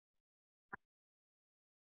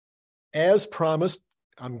As promised,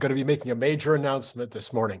 I'm going to be making a major announcement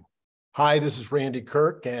this morning. Hi, this is Randy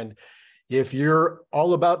Kirk, and if you're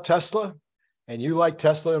all about Tesla and you like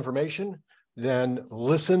Tesla information, then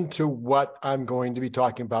listen to what I'm going to be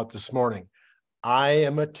talking about this morning. I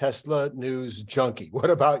am a Tesla news junkie. What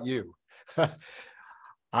about you?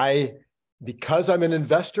 Because I'm an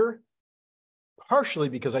investor, partially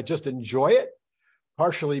because I just enjoy it,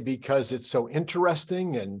 partially because it's so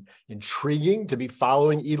interesting and intriguing to be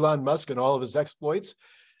following Elon Musk and all of his exploits,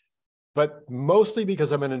 but mostly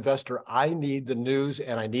because I'm an investor. I need the news,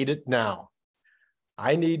 and I need it now.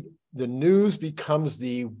 The news becomes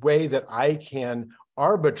the way that I can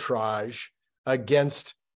arbitrage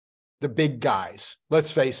against the big guys.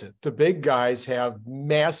 Let's face it, the big guys have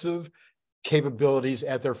massive capabilities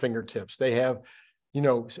at their fingertips. They have,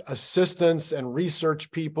 assistants and research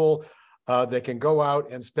people that can go out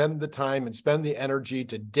and spend the time and spend the energy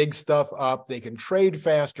to dig stuff up. They can trade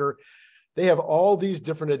faster. They have all these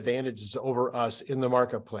different advantages over us in the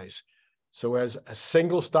marketplace. So as a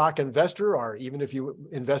single stock investor, or even if you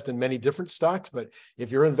invest in many different stocks, but if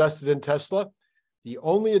you're invested in Tesla, the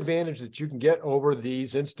only advantage that you can get over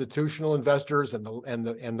these institutional investors and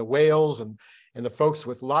the whales and the folks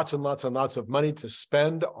with lots and lots and lots of money to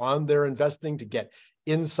spend on their investing to get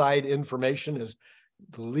inside information is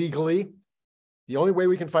legally. The only way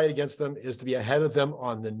we can fight against them is to be ahead of them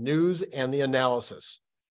on the news and the analysis.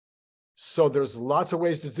 So there's lots of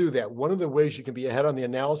ways to do that. One of the ways you can be ahead on the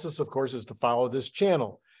analysis, of course, is to follow this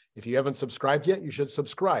channel. If you haven't subscribed yet, you should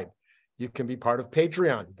subscribe. You can be part of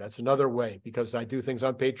Patreon. That's another way, because I do things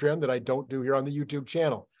on Patreon that I don't do here on the YouTube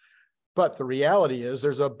channel. But the reality is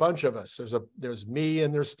there's a bunch of us. There's me,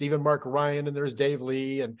 and there's Stephen Mark Ryan, and there's Dave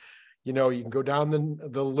Lee. And, you can go down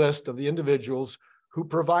the list of the individuals who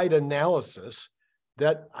provide analysis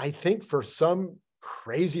that I think for some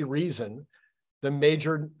crazy reason, the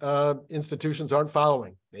major institutions aren't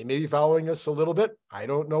following. They may be following us a little bit. I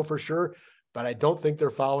don't know for sure, but I don't think they're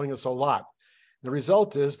following us a lot. The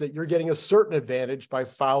result is that you're getting a certain advantage by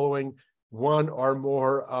following one or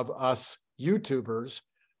more of us YouTubers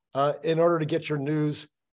in order to get your news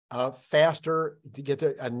faster, to get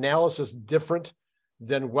the analysis different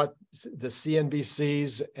than what the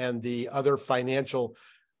CNBCs and the other financial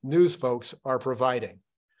news folks are providing.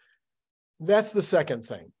 That's the second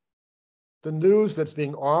thing. The news that's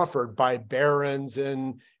being offered by Barron's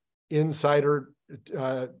and inside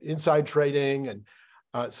trading and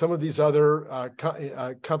some of these other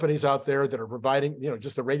companies out there that are providing,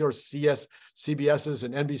 just the regular CBSs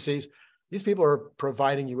and NBCs. These people are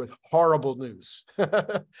providing you with horrible news.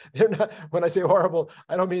 They're not. When I say horrible,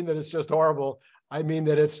 I don't mean that it's just horrible. I mean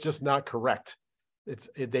that it's just not correct.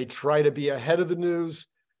 They try to be ahead of the news.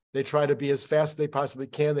 They try to be as fast as they possibly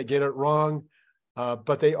can. They get it wrong.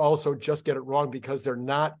 But they also just get it wrong because they're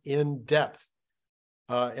not in depth.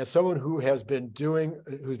 As someone who's been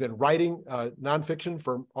writing nonfiction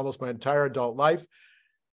for almost my entire adult life,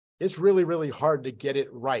 it's really, really hard to get it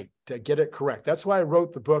right, to get it correct. That's why I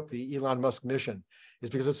wrote the book, The Elon Musk Mission,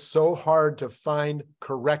 is because it's so hard to find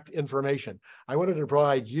correct information. I wanted to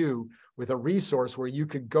provide you with a resource where you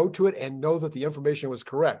could go to it and know that the information was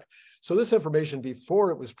correct. So this information,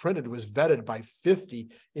 before it was printed, was vetted by 50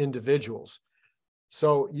 individuals.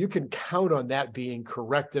 So you can count on that being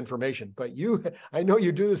correct information. But I know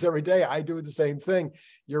you do this every day. I do the same thing.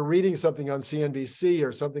 You're reading something on CNBC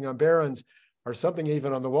or something on Barron's or something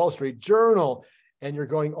even on the Wall Street Journal, and you're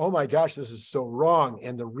going, oh my gosh, this is so wrong.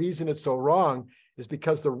 And the reason it's so wrong is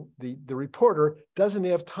because the reporter doesn't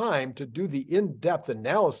have time to do the in-depth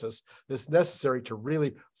analysis that's necessary to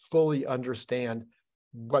really fully understand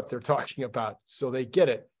what they're talking about. So they get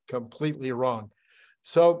it completely wrong.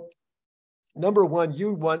 So number one,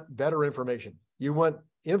 you want better information. You want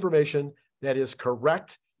information that is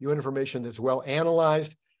correct. You want information that's well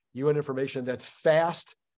analyzed. You want information that's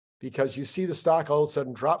fast, because you see the stock all of a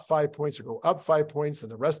sudden drop 5 points or go up 5 points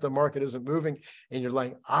and the rest of the market isn't moving. And you're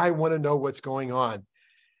like, I want to know what's going on.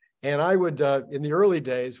 And I would, in the early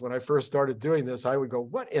days, when I first started doing this, I would go,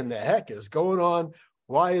 what in the heck is going on?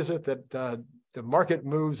 Why is it that the market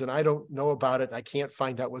moves and I don't know about it? I can't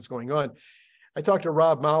find out what's going on. I talked to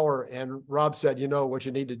Rob Maurer, and Rob said, what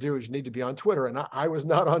you need to do is you need to be on Twitter. And I was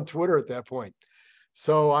not on Twitter at that point.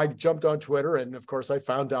 So I jumped on Twitter. And of course, I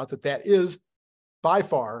found out that is by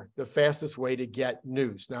far the fastest way to get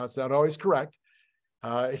news. Now, it's not always correct.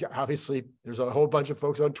 Obviously, there's a whole bunch of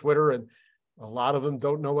folks on Twitter, and a lot of them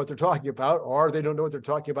don't know what they're talking about, or they don't know what they're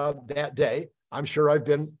talking about that day. I'm sure I've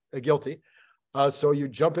been guilty. So you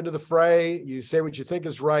jump into the fray, you say what you think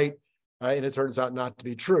is right, and it turns out not to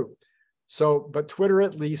be true. So, but Twitter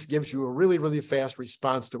at least gives you a really, really fast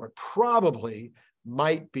response to it. Probably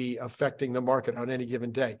might be affecting the market on any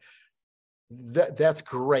given day. That's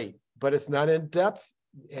great, but it's not in depth,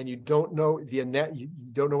 and you don't know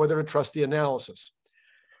whether to trust the analysis.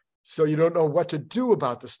 So you don't know what to do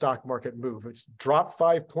about the stock market move. It's dropped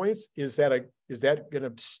 5 points. Is that going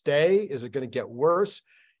to stay? Is it going to get worse?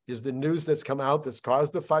 Is the news that's come out that's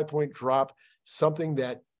caused the 5-point drop something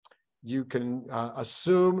that you can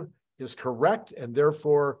assume is correct, and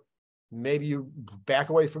therefore maybe you back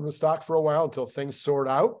away from the stock for a while until things sort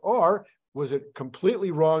out? Or was it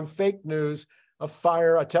completely wrong, fake news, a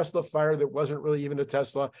fire, a Tesla fire that wasn't really even a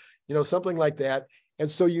Tesla, something like that? And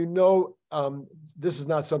so this is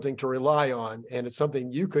not something to rely on, and it's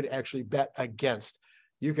something you could actually bet against.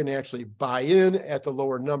 You can actually buy in at the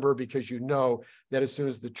lower number because you know that as soon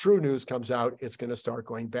as the true news comes out, it's going to start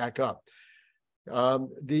going back up.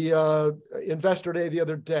 The investor day the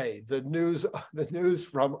other day, the news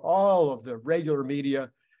from all of the regular media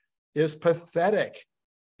is pathetic.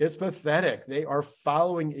 It's pathetic. They are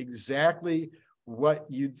following exactly what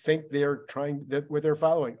you'd think what they're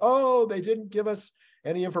following. Oh, they didn't give us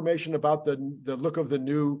any information about the look of the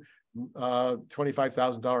new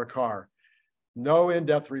 $25,000 car. No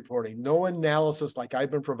in-depth reporting, no analysis like I've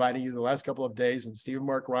been providing you the last couple of days, and Stephen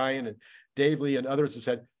Mark Ryan and Dave Lee and others have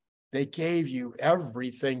said, they gave you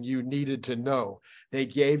everything you needed to know. They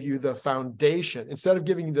gave you the foundation. Instead of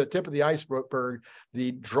giving you the tip of the iceberg,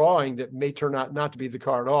 the drawing that may turn out not to be the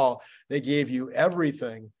car at all, they gave you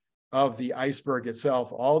everything of the iceberg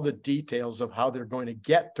itself, all the details of how they're going to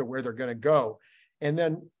get to where they're going to go. And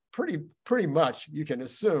then pretty much you can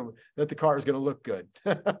assume that the car is going to look good.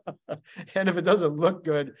 And if it doesn't look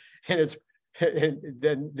good,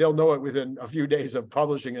 then they'll know it within a few days of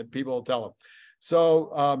publishing it. People will tell them.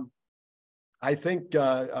 So I think,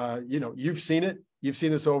 you've seen it. You've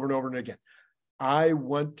seen this over and over and again. I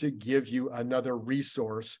want to give you another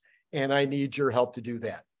resource, and I need your help to do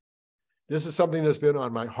that. This is something that's been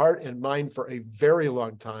on my heart and mind for a very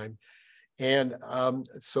long time. And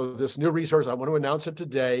so this new resource, I want to announce it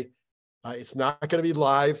today. It's not going to be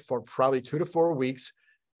live for probably 2 to 4 weeks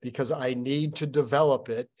because I need to develop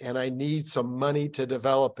it, and I need some money to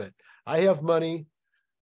develop it. I have money,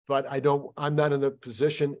 but I'm not in the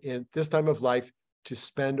position in this time of life to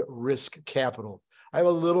spend risk capital. I have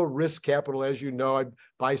a little risk capital, as you know. I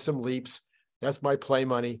buy some leaps. That's my play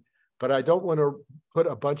money. But I don't want to put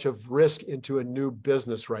a bunch of risk into a new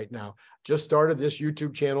business right now. Just started this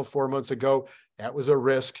YouTube channel 4 months ago. That was a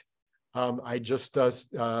risk. I just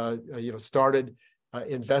started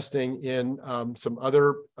investing in some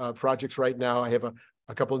other projects right now. I have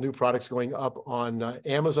a couple of new products going up on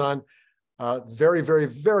Amazon. Very, very,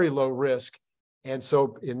 very low risk. And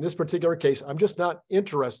so in this particular case, I'm just not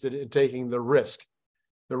interested in taking the risk.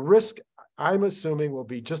 The risk, I'm assuming, will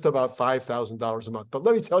be just about $5,000 a month. But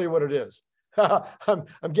let me tell you what it is. I'm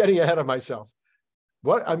getting ahead of myself.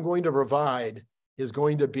 What I'm going to provide is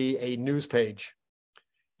going to be a news page.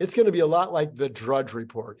 It's going to be a lot like the Drudge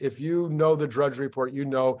Report. If you know the Drudge Report, you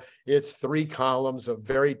know it's 3 columns of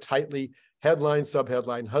very tightly headline,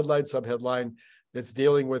 subheadline, headline, subheadline that's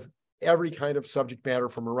dealing with every kind of subject matter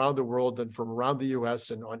from around the world and from around the US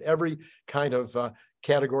and on every kind of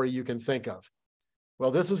category you can think of. Well,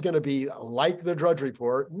 this is going to be like the Drudge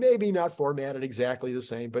Report, maybe not formatted exactly the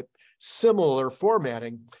same, but similar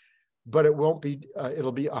formatting, but it won't be,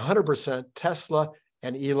 it'll be 100% Tesla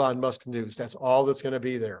and Elon Musk news. That's all that's going to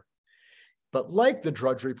be there. But like the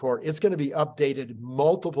Drudge Report, it's going to be updated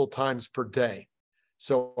multiple times per day.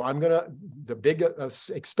 So the big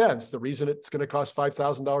expense, the reason it's going to cost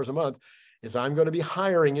 $5,000 a month is I'm going to be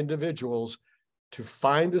hiring individuals to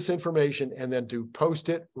find this information and then to post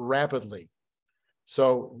it rapidly.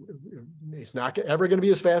 So it's not ever going to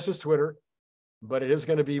be as fast as Twitter, but it is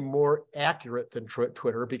going to be more accurate than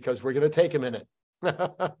Twitter because we're going to take a minute.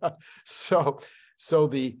 So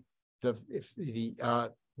the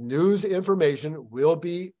news information will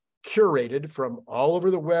be curated from all over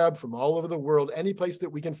the web, from all over the world, any place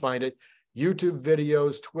that we can find it, YouTube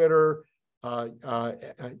videos, Twitter,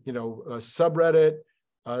 subreddit,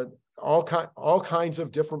 all kinds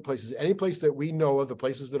of different places, any place that we know of, the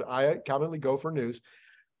places that I commonly go for news.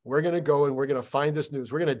 We're going to go and we're going to find this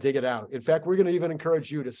news. We're going to dig it out. In fact, we're going to even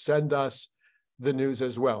encourage you to send us the news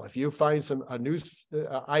as well. If you find a news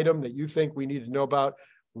item that you think we need to know about,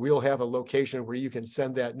 we'll have a location where you can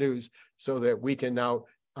send that news so that we can now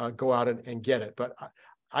go out and get it. But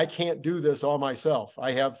I can't do this all myself.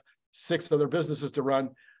 I have 6 other businesses to run,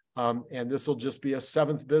 and this will just be a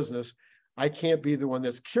 7th business. I can't be the one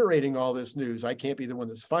that's curating all this news. I can't be the one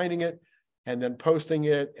that's finding it and then posting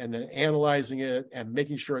it and then analyzing it and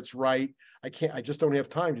making sure it's right. I just don't have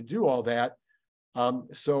time to do all that.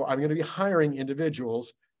 So I'm going to be hiring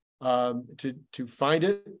individuals to find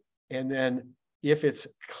it, and then if it's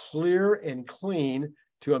clear and clean,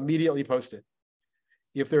 to immediately post it.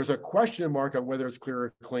 If there's a question mark on whether it's clear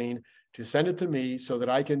or clean, to send it to me so that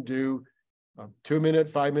I can do a 2-minute,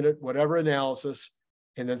 5-minute, whatever analysis,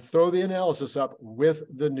 and then throw the analysis up with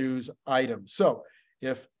the news item. So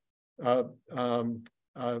if some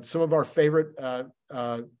of our favorite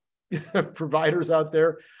providers out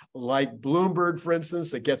there, like Bloomberg, for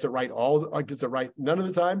instance, that gets it right none of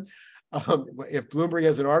the time. If Bloomberg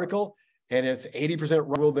has an article and it's 80%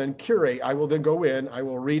 wrong, I will then curate. I will then go in. I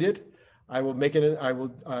will read it. I will make it. I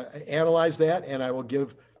will analyze that, and I will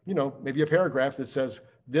give maybe a paragraph that says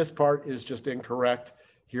this part is just incorrect.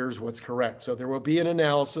 Here's what's correct. So there will be an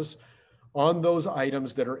analysis on those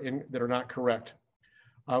items that are not correct.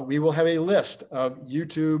 We will have a list of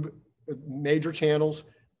YouTube major channels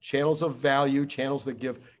of value, channels that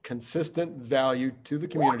give consistent value to the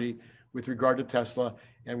community with regard to Tesla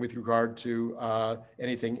and with regard to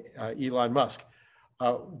anything Elon Musk.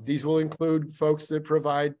 These will include folks that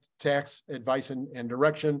provide tax advice and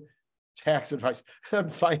direction, tax advice,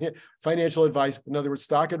 financial advice, in other words,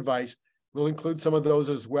 stock advice. We'll include some of those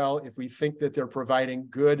as well if we think that they're providing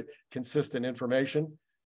good, consistent information.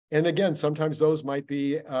 And again, sometimes those might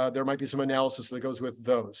be, there might be some analysis that goes with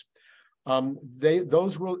those.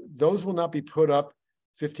 Those will not be put up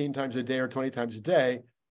 15 times a day or 20 times a day.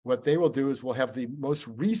 What they will do is we'll have the most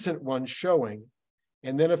recent one showing.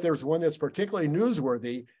 And then if there's one that's particularly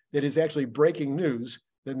newsworthy, that is actually breaking news,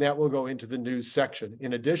 then that will go into the news section,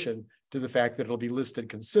 in addition to the fact that it'll be listed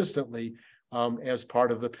consistently as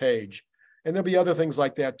part of the page. And there'll be other things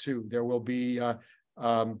like that too. There will be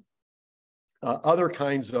other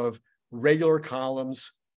kinds of regular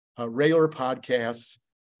columns, regular podcasts,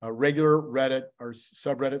 regular Reddit or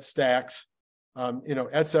subreddit stacks,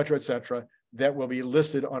 et cetera, that will be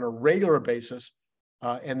listed on a regular basis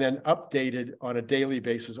and then updated on a daily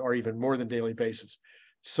basis or even more than daily basis.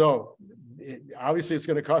 So obviously it's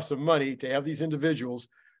going to cost some money to have these individuals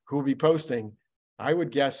who will be posting. I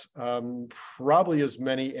would guess probably as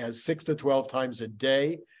many as 6 to 12 times a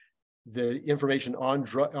day. The information on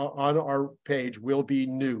our page will be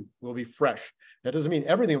new, will be fresh. That doesn't mean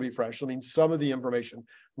everything will be fresh. It'll mean some of the information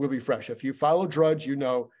will be fresh. If you follow Drudge, you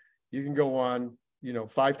can go on,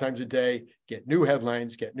 5 times a day, get new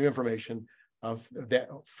headlines, get new information of that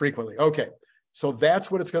frequently. Okay, so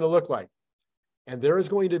that's what it's going to look like. And there is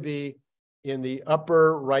going to be, in the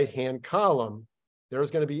upper right-hand column, there's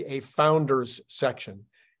going to be a founders section,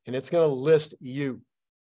 and it's going to list you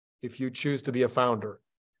if you choose to be a founder.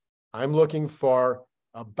 I'm looking for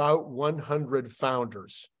about 100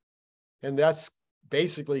 founders. And that's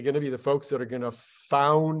basically going to be the folks that are going to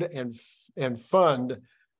found and fund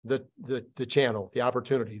the channel, the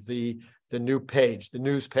opportunity, the new page, the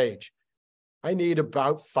news page. I need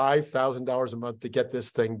about $5,000 a month to get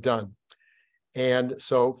this thing done. And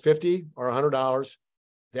so $50 or $100,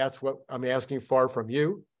 that's what I'm asking for from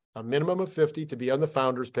you, a minimum of $50 to be on the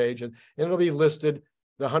founders page. And it'll be listed.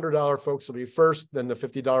 The $100 folks will be first, then the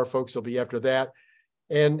 $50 folks will be after that.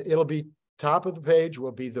 And it'll be top of the page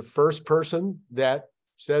will be the first person that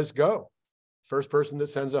says go. First person that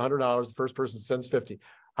sends $100, the first person that sends $50.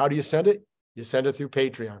 How do you send it? You send it through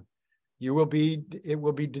Patreon. It will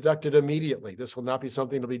be deducted immediately. This will not be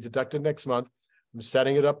something that'll be deducted next month. I'm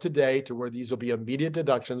setting it up today to where these will be immediate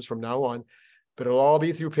deductions from now on, but it'll all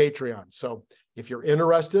be through Patreon. So if you're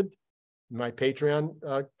interested, my Patreon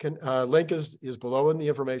link is below in the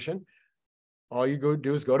information. All you go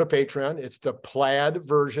do is go to Patreon. It's the plaid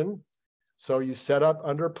version. So you set up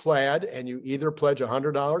under plaid and you either pledge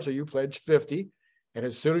 $100 or you pledge $50. And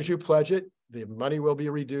as soon as you pledge it, the money will be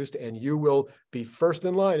reduced and you will be first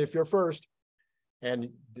in line if you're first. And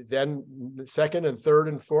then second and third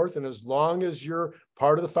and fourth. And as long as you're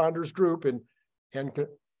part of the founders group and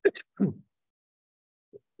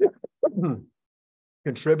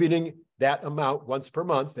contributing that amount once per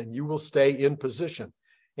month, then you will stay in position.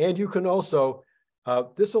 And you can also,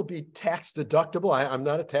 this will be tax deductible. I'm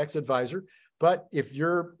not a tax advisor, but if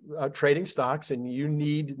you're trading stocks and you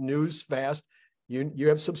need news fast, you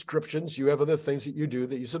have subscriptions, you have other things that you do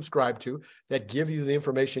that you subscribe to that give you the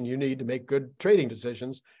information you need to make good trading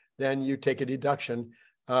decisions, then you take a deduction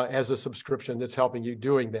as a subscription that's helping you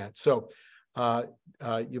doing that. So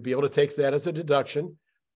you'll be able to take that as a deduction.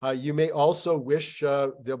 You may also wish,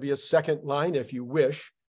 there'll be a second line if you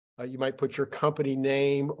wish. You might put your company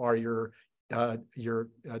name or your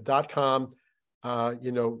 .com,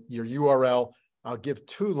 your URL. I'll give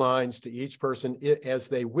 2 lines to each person as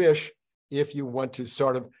they wish if you want to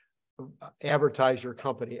sort of advertise your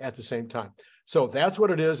company at the same time. So that's what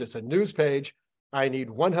it is. It's a news page. I need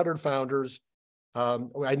 100 founders.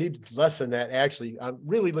 I need less than that, actually. I'm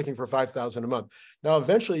really looking for 5,000 a month. Now,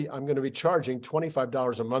 eventually, I'm going to be charging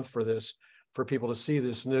 $25 a month for this, for people to see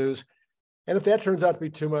this news. And if that turns out to be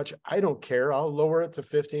too much, I don't care. I'll lower it to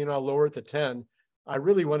 15. I'll lower it to 10. I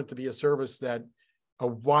really want it to be a service that a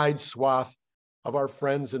wide swath of our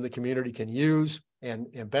friends in the community can use and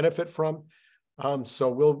benefit from. So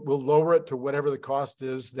we'll lower it to whatever the cost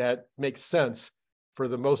is that makes sense for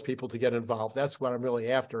the most people to get involved. That's what I'm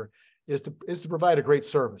really after, is to provide a great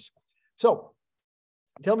service. So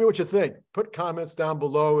tell me what you think. Put comments down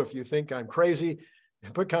below if you think I'm crazy.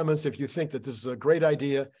 Put comments if you think that this is a great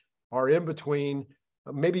idea, or in between.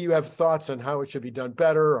 Maybe you have thoughts on how it should be done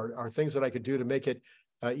better, or things that I could do to make it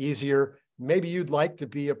easier. Maybe you'd like to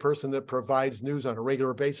be a person that provides news on a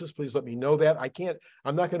regular basis. Please let me know that.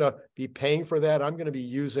 I'm not going to be paying for that. I'm going to be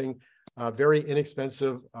using very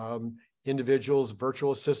inexpensive individuals,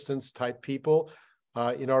 virtual assistants type people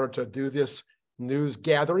in order to do this news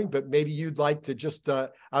gathering. But maybe you'd like to just, out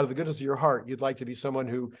of the goodness of your heart, you'd like to be someone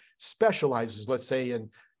who specializes, let's say,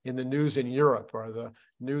 in the news in Europe, or the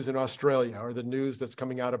news in Australia, or the news that's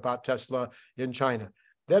coming out about Tesla in China.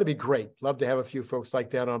 That'd be great. Love to have a few folks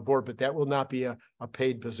like that on board, but that will not be a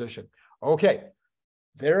paid position. Okay,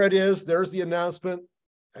 there it is. There's the announcement.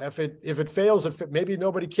 If it fails, maybe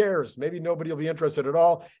nobody cares. Maybe nobody will be interested at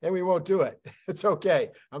all, and we won't do it. It's okay.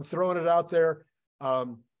 I'm throwing it out there.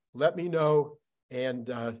 Let me know, and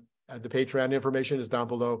the Patreon information is down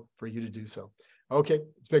below for you to do so. Okay,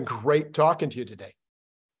 it's been great talking to you today.